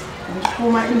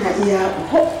 Kuma ina iya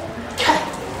ho.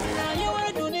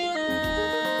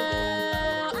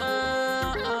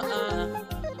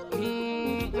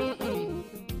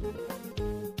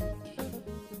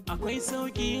 Akwai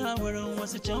sauki a wurin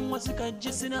wasu can wasu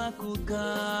kaji suna kuka.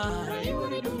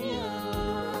 Rayuwar duniya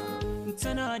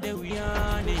tana da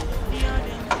wuya ne.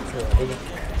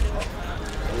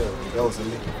 Ya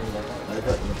wasanni.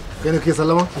 Kai ne ke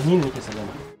sallama? Ni ne ke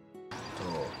sallama.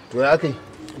 To ya kai?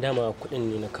 Dama kuɗin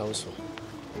ne na kawo su.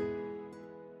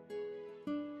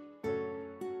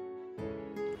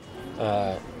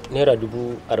 Naira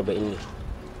 40,000 ne.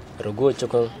 Ragowar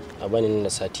cikon a bani na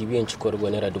sati biyan cikon rago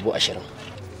naira 20,000.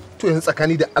 To yanzu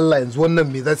tsakani da Allah yanzu wannan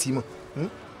me za su yi min?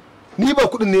 Ni ba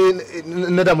kuɗin ne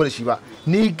na damu da shi ba,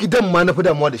 ni gidan ma na fi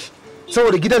damuwa da shi,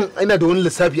 saboda gidan ina da wani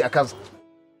lissafi a kansa.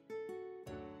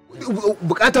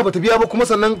 Bukata bata biya ba kuma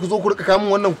sannan ku zo ku rika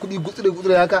kamun wannan kuɗi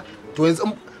gutsire haka. To yanzu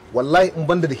wallahi in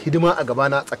banda da hidima a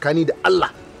gabana, tsakani da Allah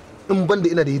in banda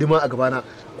ina da hidima a gabana,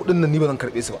 kuɗin nan ni ba zan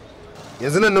karɓe su ba.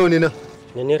 Yanzu nan nawa ne nan?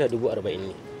 Na naira 40,000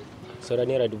 ne, saura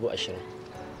naira 20,000.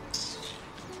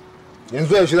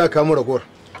 Yanzu yaushe za ka kawo ragowar?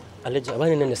 Alhaji a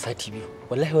bani nan da sati biyu,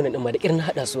 wallahi wannan din ma da irin na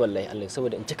hada su wallahi Allah,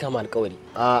 saboda in cika ma alƙawari.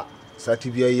 A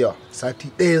sati biyu yayi yawa, sati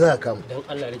ɗaya za ka kama. Dan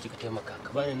Allah Alhaji ka taimaka, ka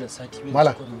bani nan sati biyu.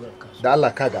 Mala, da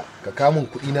Allah kaga ka kawo min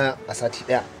kuɗi na a sati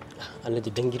ɗaya.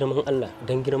 Alhaji dan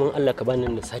girman Allah ka bani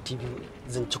nan da sati biyu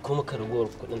zan ciko maka ragowar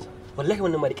kuɗin sa. Wallahi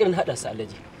wannan ma da irin hada su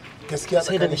Alhaji. Gaskiya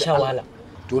sai da na sha wahala.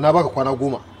 To na baka kwana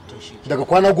 10. Daga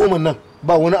kwana 10 nan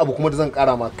ba wani abu kuma da zan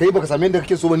kara ma. Kai baka same yadda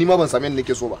kake so ba, ni ma ban same yadda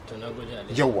nake so ba. To nagode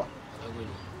Alhaji. Yawwa.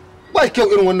 Ba kyau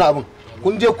irin wannan abin.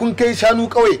 Kun je kun kai shanu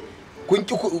kawai, kun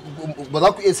ki ba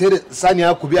za ku iya sayar da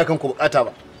saniya ku biya kanku bukata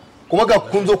ba. Kuma ga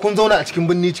kun zo kun zauna a cikin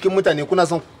binni cikin mutane kuna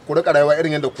son ku rika rayuwa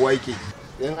irin yadda kowa yake.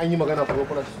 Idan an yi magana ku zo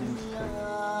kuna su.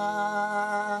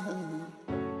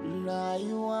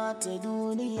 Rayuwa ta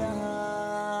duniya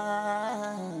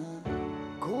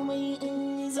komai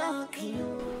in za ka yi.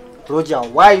 Roger,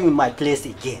 why you in my place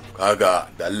again? Kaga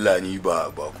da Allah ni ba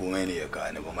komai ne ya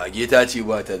kani ba. Mage ta ce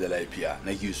ba ta da lafiya.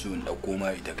 Nake so in dauko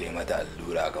ma ita kai mata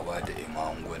allura gaba da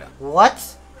imanguna. What?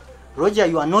 Roger,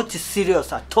 you are not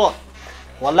serious at all.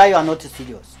 Wallahi, you are not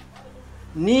serious.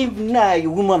 Ni na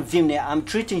human being ne. I'm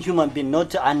treating human being,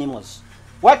 not animals.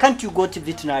 Why can't you go to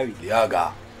veterinary?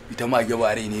 Yaga, ita mage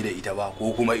ba rai ne da ita ba,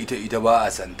 ko kuma ita ba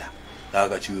a santa.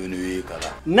 Zaka ci wani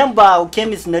kaza. Nan ba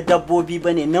chemist na dabbobi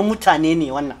bane, na mutane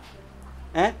ne wannan.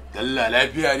 Eh? Allah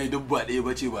lafiya ne duk ba ɗaya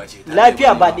bace ba ce.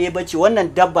 Lafiya ba ɗaya bace,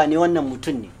 wannan dabba ne, wannan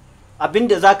mutum ne.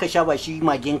 Abinda zaka sha ba shi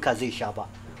magenka zai sha ba.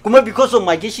 Kuma because of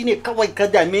mage shine kawai ka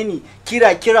dame ni,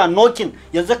 kira knocking.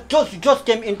 Yanzu just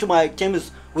came into my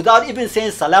chemist without even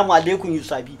saying salamu alaikum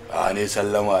Yusabi. Ah ne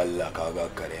sallama Allah kaga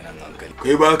kare nan hankali.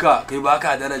 Kai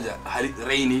baka daraja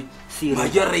rai ne.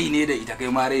 Magen rai ne da ita, kai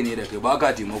ma rai ne da kai,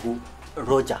 baka taimako.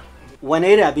 Roger, wane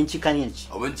irin abinci kan yin ci?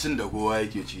 Abincin da kowa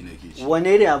yake ci nake ci. Wane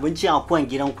irin abinci akuwan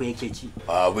gidanku yake ci?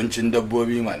 Abincin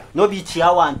dabbobi mana. No bi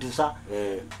ciyawa an dusa.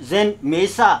 Zen me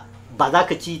yasa ba za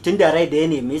ka ci tunda rai da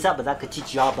ne, me yasa ba za ka ci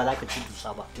ciyawa ba za ka ci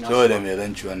dusa ba? Saboda me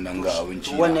zan ci wannan ga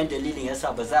abinci. Wannan dalilin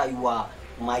yasa ba za a yi wa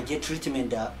mage treatment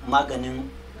da maganin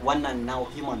wannan na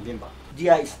human being ba.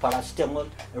 There is paracetamol,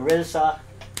 Relsa,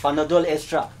 Panadol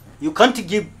extra. You can't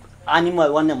give animal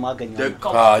wannan magani.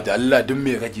 Da Allah duk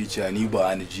me kake cewa ni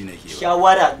ba ni ji nake ba.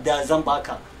 Shawara da zan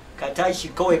baka ka tashi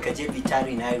kawai ka je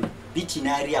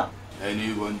veterinarian.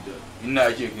 Ni wanda ina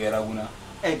ake kai raguna.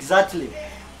 Exactly.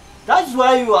 That's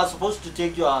why you are supposed to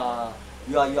take your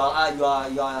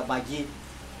magi.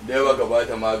 Dai baka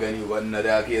bata magani wannan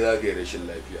da kai za ka yi rashin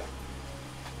lafiya.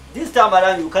 This time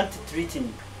around you can't treat me.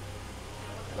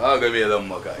 Ga me zan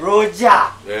maka. Roger.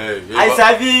 I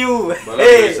serve you.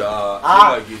 Hey.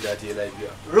 Magi ta ta lafiya.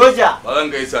 Roger. Ba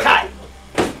zan gaisa. Kai.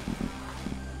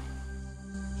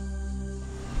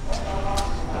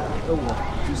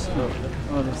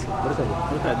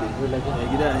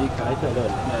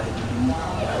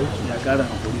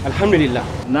 Alhamdulillah.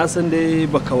 Na san dai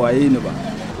baka waye ni ba.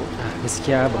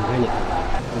 Gaskiya ban gane.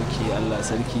 Okay, Allah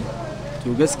sarki.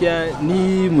 To gaskiya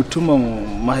ni mutumin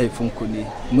mahaifinku ne.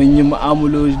 Mun yi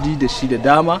mu'amaloli da shi da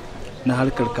dama na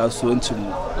harkar kasuwancin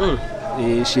mu.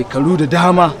 Shekaru da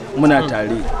dama muna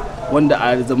tare. Wanda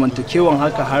a zamantakewan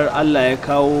haka har Allah ya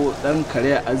kawo dan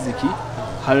kare arziki.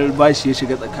 Har bashi ya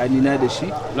shiga tsakanina da shi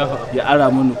ya ara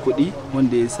mini kuɗi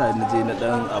wanda ya sa na je na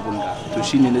ɗan abun ga to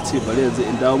shine na ce bari yanzu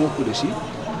in dawo muku da shi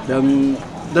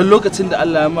dan lokacin da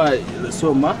Allah ya ma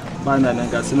rasuwa ma ba na nan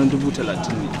ga sunan 30,000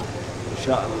 ne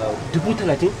insha Allah 30,000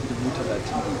 ne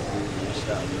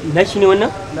insha Allah na shi ne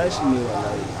wannan na shi ne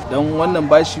wallahi dan wannan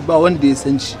bashi ba wanda ya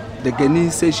san shi daga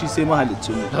ni sai shi sai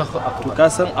mahalicin mu to ka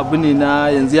san abu ne na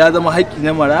yanzu ya zama haƙƙi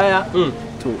na maraya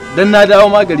to dan na dawo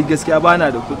ma gari gaskiya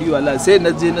bana da kuɗi wallahi sai na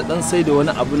je na dan sai da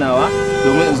wani abu nawa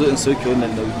domin in zo in soke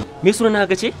wannan nauyi me sunan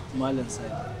naka ce Malam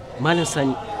Sani Malam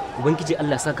Sani ubangiji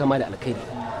Allah ya saka ma da alkhairi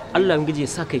Allah ubangiji ya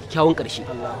saka kyawun ƙarshe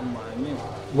Allahumma amin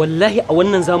wallahi a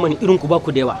wannan zamani irin ku ba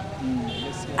ku da yawa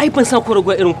ai ban sa ku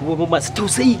ragowa irin ku ba masu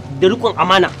tausayi da rikon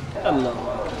amana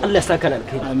Allah ya saka da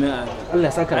alkhairi amin Allah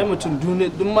ya saka ai mutum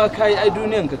duniya duk ma kai ai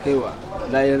duniyan ka kaiwa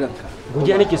layiranka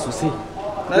godiya nake sosai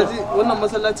naji wannan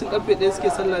masallacin karfe 1 suke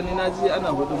sallah ne naji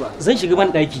ana hudu ba zan shiga ban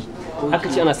daki aka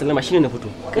ce ana sallama shine na fito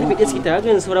karfe 1 suke tare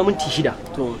yanzu saura minti 6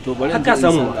 to bari haka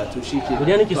samu to shike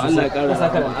godiya nake sosai Allah ya kara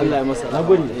saka Allah ya masa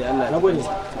nagode Allah nagode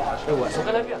yawa saka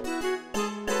lafiya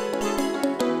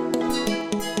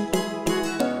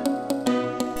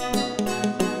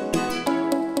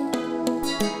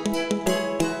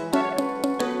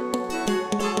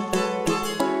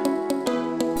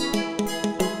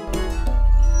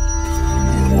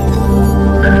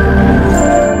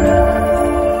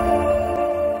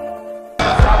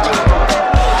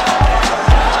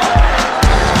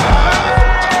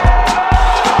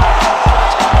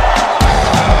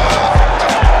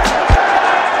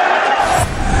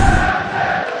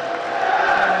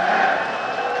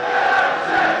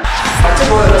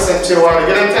cewa da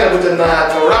gidan talabijin na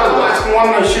Tauraruwa cikin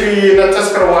wannan shiri na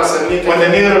taskar wasanni wanda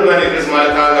ni Rubani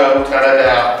Ismail Kaga tare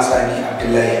da Sani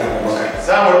Abdullahi Abubakar.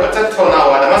 Za mu rika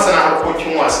tattaunawa da masana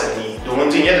harkokin wasanni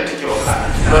domin jin yadda take wakana.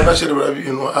 Rana Shirin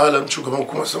Rabi'u Alam shugaban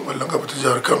hukumar wasan ƙwallon gaba ta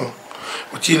jihar Kano.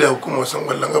 Wakilin hukumar wasan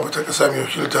ƙwallon gaba ta ƙasa mai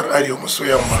wakiltar Arewa maso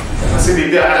yamma. Masu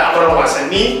bibiyar al'amuran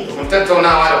wasanni domin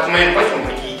tattaunawa da kuma yin fashin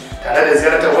baki tare da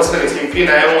ziyartar wasu daga cikin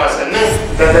filayen wasannin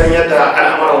don ganin yadda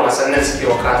al'amuran wasannin suke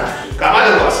wakana. Kama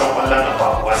da wasan kwallon kafa,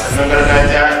 wasannin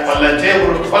gargajiya, kwallon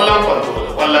tebur, kwallon kwando,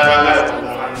 da kwallon raga da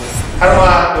kwallon hannu, har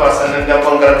ma da wasannin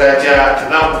damben gargajiya da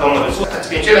za mu gama da su a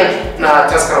cikin shirin na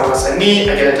taskar wasanni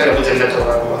a gidan talabijin na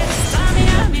Tauraruwa.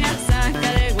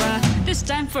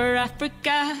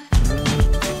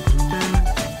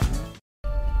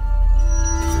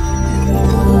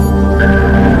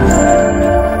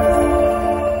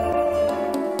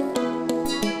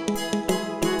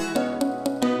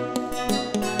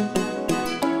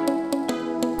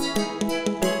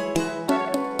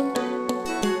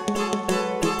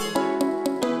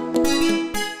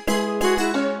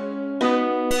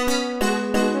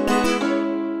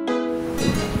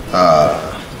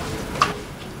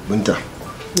 Binta,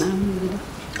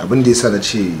 abin da ya sa na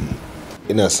ce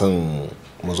ina son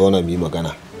mu zauna mu yi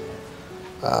magana.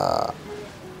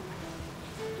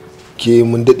 Ke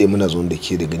mun daɗe muna zo da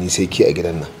ke da gani sai ke a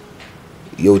gidan nan.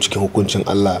 Yau cikin hukuncin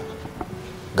Allah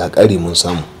ga ƙari mun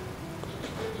samu.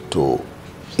 To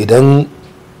idan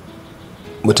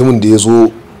mutumin da ya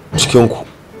zo cikinku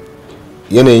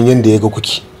yanayin yadda ya ga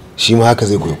kuki shi ma haka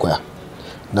zai kwaikwaya.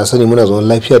 Na sani muna zaune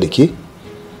lafiya da ke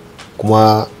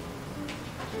kuma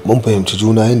mun fahimci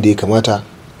juna yadda ya kamata,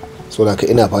 saboda ka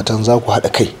ina fatan za ku haɗa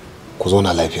kai ku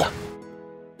zauna lafiya.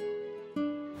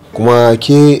 Kuma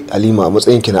ke Halima a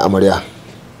matsayinki na amarya,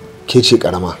 ke ce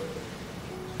ƙarama,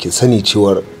 ki sani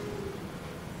cewar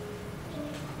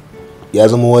ya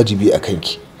zama wajibi a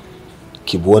kanki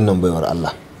ki bi wannan baiwar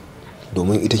Allah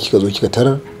domin ita kika zo kika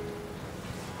tarar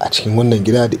a cikin wannan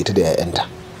gida da ita da 'ya'yanta.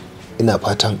 Ina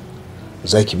fatan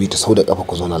za ki bi ta sau da kafa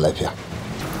ku zauna lafiya.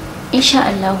 Insha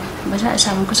Allah ba za a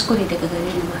samu kuskure daga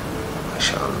gare ni ba.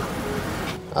 Masha Allah.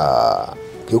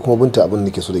 Ke kuma Binta, abin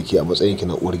da nake so da ke a matsayin ki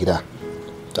na uwar gida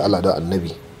ta Allah da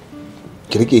Annabi,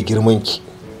 ki rike girman ki.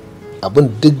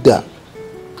 Abin duk da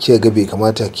kika ga bai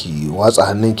kamata ki watsa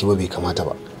hannunki ba, bai kamata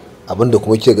ba. Abin da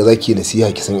kuma kika ga zaki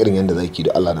nasiha ki san irin yanda zaki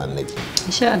da Allah da Annabi.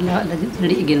 Insha Allah Allah zai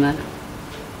rike girma na.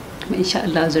 Kuma insha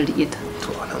Allah zan rike ta.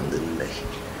 To alhamdulillah.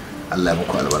 Allah ya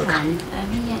muku albarka.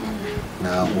 Amin ya Allah.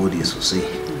 Na gode sosai.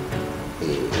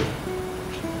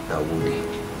 Na gode.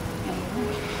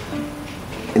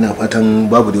 Ina fatan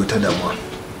babu da wata damuwa.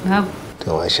 Babu.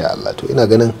 To masha Allah. To ina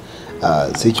ganin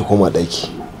sai ki koma daki.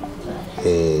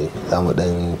 Za mu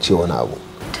dan ce wani abu.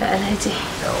 To Alhaji.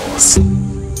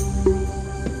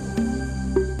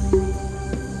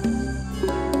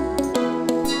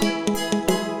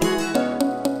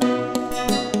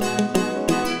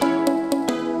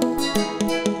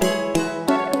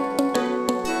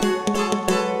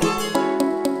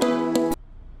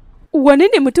 Wane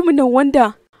ne mutumin nan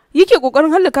wanda yake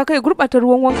kokarin hallaka kai gurbata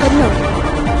ruwan wankan nan?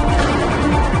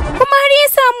 Kuma har ya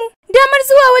samu damar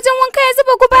zuwa wajen wanka ya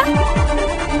zuba guba?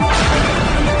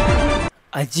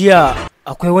 A jiya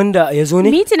akwai wanda ya zo ne?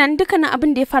 Ni tunanin dukkanin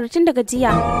abin da ya faru tun daga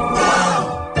jiya.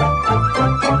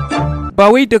 Ba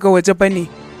wai daga waje ba ne,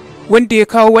 wanda ya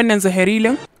kawo wannan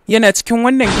zaharilin yana cikin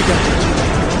wannan gidan.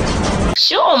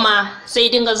 Shi'uma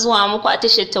sai dinga zuwa muku a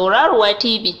tashar Tauraruwa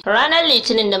TV ranar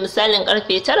Litinin da misalin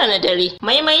karfe 9 na dare,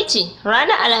 maimaici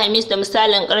ranar Alhamis da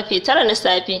misalin karfe 9 na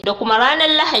safe da kuma ranar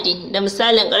Lahadi da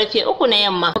misalin karfe 3 na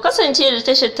yamma. Ku kasance da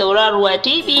tashar Tauraruwa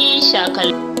TV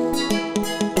shakal.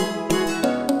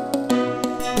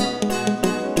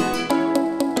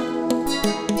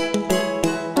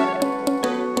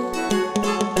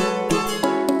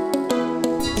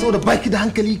 Saboda baki da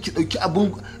hankali ki dauki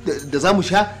abun da za mu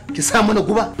sha ki sa mana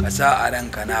guba. Ka sa a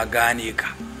ranka na gane ka.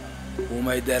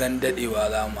 Komai daren dadewa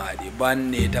za mu haɗe ban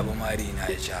ne taɓa mari na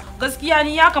ya sha. Gaskiya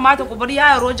ni ya kamata ku bar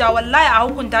yaya Roja wallahi a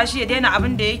hukunta shi ya daina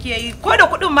abin da yake yi. Ko da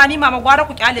kuɗin ma ni mama gwara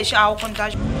ku kyale shi a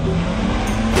hukunta shi.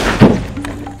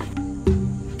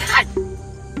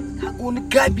 Wani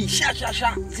gabi sha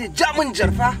zai ja min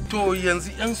jarfa. To yanzu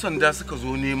 'yan sanda suka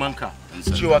zo neman ka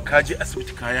cewa ka je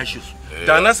asibiti ka yashe su.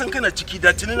 Da na san kana ciki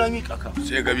da tuni na mika ka.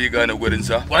 Sai gabi gane gurin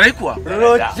sa. Kwarai kuwa.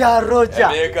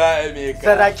 Roja.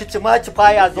 Saraki cimaci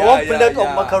faya the one plate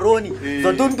of macaroni.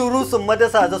 The dunduru sun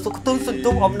madasa the sukutun sun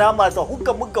dum of nama the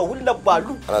hukka muka hullar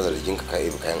balu. Ana zargin ka kai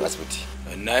kayan asibiti.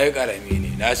 Na yi karami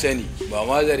ne, na sani ba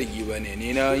ma zargi ba ne,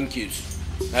 ni na wanke su.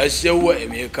 Na shawwa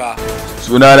Emeka.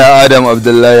 Sunana Adam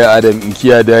Abdullahi Adam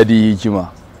inkiya dadi hikima.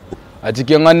 A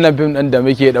cikin wannan fim ɗin da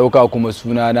muke ɗauka kuma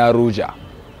sunana Roja.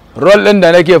 Rol ɗin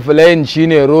da nake playing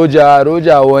shine Roja.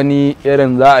 Roja wani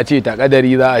irin za a ce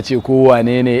takadari, za a ce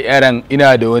kowane ne irin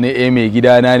ina da wani mai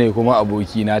gidana ne kuma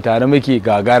abokina tare muke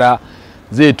gagara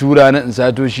zai tura ni in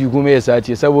sato shi kuma ya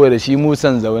sace saboda shi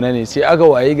musan zaune ne sai aka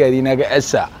wayi gari na ga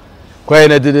yarsa kwai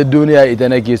na duniya ita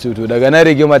nake so to daga na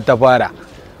rigimar ta fara.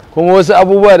 Kuma wasu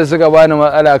abubuwa da suka bani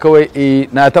matsala kawai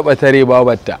na taba tare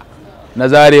babarta na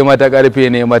zare mata karfe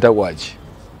ne mata kwaci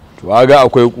to ga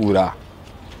akwai kura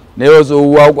na yau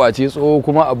tsohuwa kwace tsoho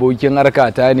kuma abokin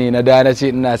harkata ne na da na ce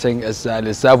ina son yassa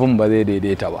lissafin ba zai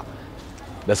daidaita ba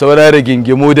da sauran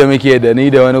rigingimu da muke da ni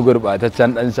da wani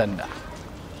gurbataccen dan sanda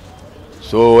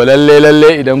so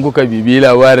lalle idan kuka bibi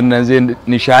labarin nan zai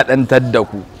nishadantar da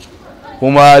ku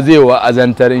kuma zai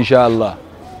wa'azantar insha Allah.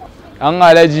 An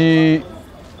Alhaji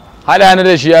hada ni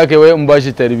da shi aka yi wai in ba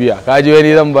shi tarbiya kaji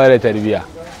wani zan ba da tarbiya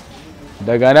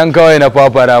daga nan kawai na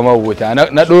fafara mabuta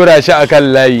na dora shi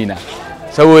akan layi na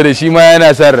saboda shi ma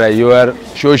yana son rayuwar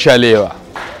shoshalewa.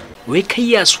 Wai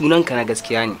kai ya sunanka na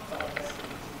gaskiya ne?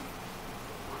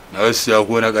 Na gaskiya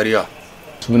ko na ƙarya?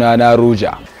 Suna na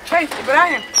Roja. Kai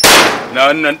Ibrahim. Na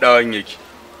wannan dawan yake.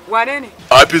 Wane ne?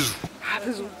 Hafizu.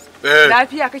 Hafizu.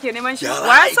 Lafiya kake neman shi?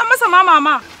 Wa ya san masa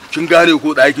mama? Kin gane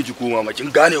ko da yake ji ko mama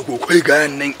kin gane ko kai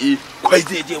gayan nan kai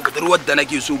zai je budurwar da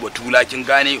nake so Batula kin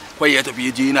gane kai ya tafi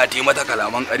je yana te mata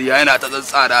kalaman ƙarya yana ta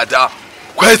tsatsara ta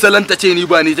kai salanta ce ni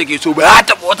ba ni take so ba ya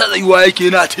tafi wata tsayuwa yake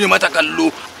yana te mata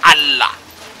kallo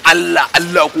Allah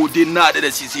ko dai na da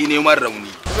sisi neman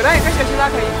rauni. Ibrahim kashe shi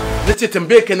zaka yi. Nace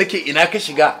tambaye ka nake ina ka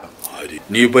shiga.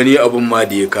 Ni ba ni abun ma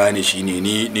da ya kani shine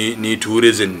ni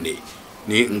tourism ne.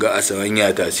 Ni in ga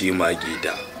asawanya ta sai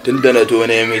mageta. Tunda na to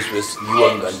ne mai space ni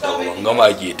wanga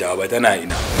mageta ba tana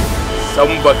ina.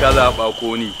 Samba ka zaba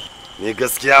ko ni. Ni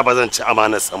gaskiya ba zan ci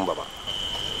amanar Samba ba.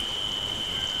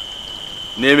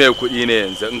 Ne mai kuɗi ne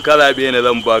yanzu in ka zabe ni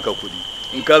zan baka kuɗi.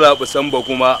 In ka zabi Samba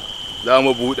kuma za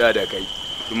mu buɗa da kai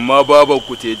in ma baban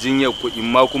ku te jinyar ku in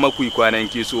ma kuma ku yi kwanan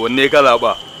kiso wanne ka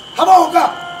zaɓa. Haba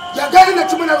hoga ya gani na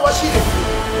ci mana ruwa shi ne.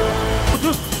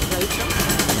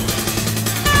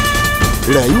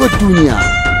 Rayuwar duniya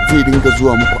zai dinga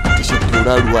zuwa muku a tashar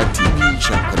Tauraruwa TV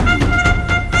shafar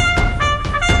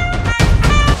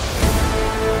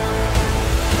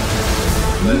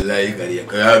wallahi kare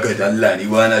ka ya ga Allah ni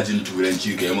ba na jin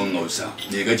turanci kai mun Hausa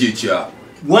me kace cewa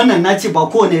wannan nace ba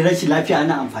kowane rashin lafiya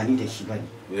ana amfani da shi bane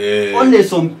only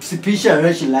some special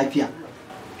rashin lafiya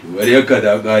wari ka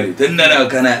da kare tun nan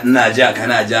kana ina ja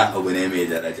abu ne mai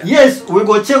daraja. Yes, we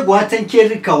go check watan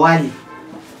kerika wali.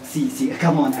 See,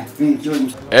 come on,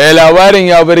 join. Labarin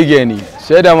ya burge ni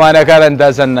sai da ma na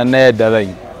karanta sannan na yadda zan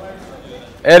yi.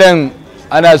 Irin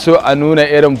ana so a nuna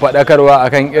irin faɗakarwa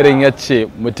akan irin yace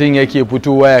mutum yake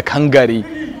fitowa ya kangare.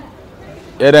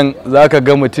 Irin zaka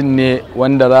ga mutum ne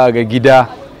wanda za ga gida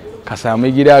ka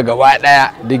sami gida gaba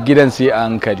ɗaya duk gidan sai a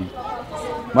hankali.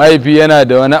 Mahaifi yana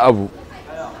da wani abu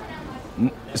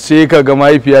sai ka ga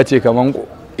mahaifiya ce kaman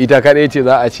ita kaɗai ce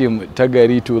za a ce ta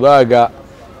gari to za ga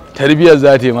tarbiyyar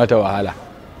za ta yi mata wahala.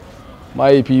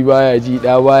 Mahaifi baya ji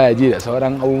ɗa baya ji da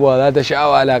sauran abubuwa za ta sha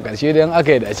wahala ƙarshe da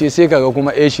aka yi dace sai kaga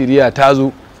kuma shirya ta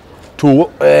zo to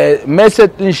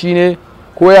message ɗin shine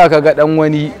ko ya kaga ɗan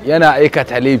wani yana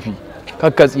aikata laifi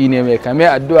kakkatsi ne mai kame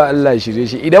addu'a Allah ya shirye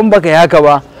shi idan baka yi haka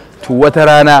ba to wata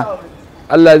rana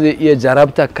Allah zai iya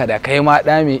jarabtar ka da kai ma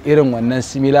ɗa mai irin wannan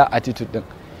similar attitude ɗin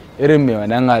irin mai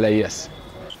wannan halayyas.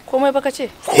 Komai baka ce?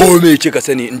 Komai kika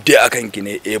sani in dai akan ki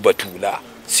ne batula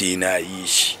sai na yi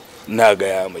shi na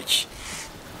gaya maki.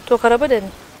 To ka rabu da ni.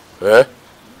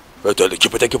 To ki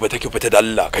fita da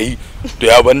Allah kai to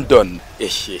ya ban don.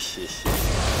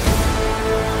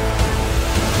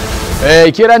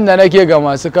 Kiran da nake ga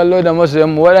masu kallo da masoyan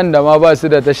mu waɗanda ma ba su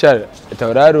da tashar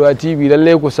Tauraruwa TV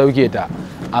lalle ku sauke ta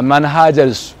a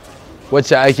manhajar su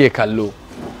wacce ake kallo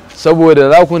saboda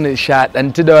za ku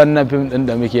nishaɗantu da wannan fim ɗin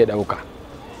da muke ɗauka.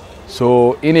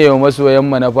 So ina yau masoyan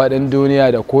mu na faɗin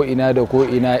duniya da ko ina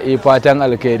fatan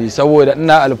alkhairi saboda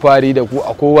ina alfahari da ku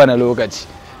a kowane lokaci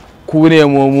ku ne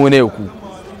mu ne ku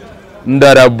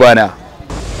da rabbana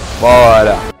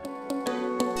bawala.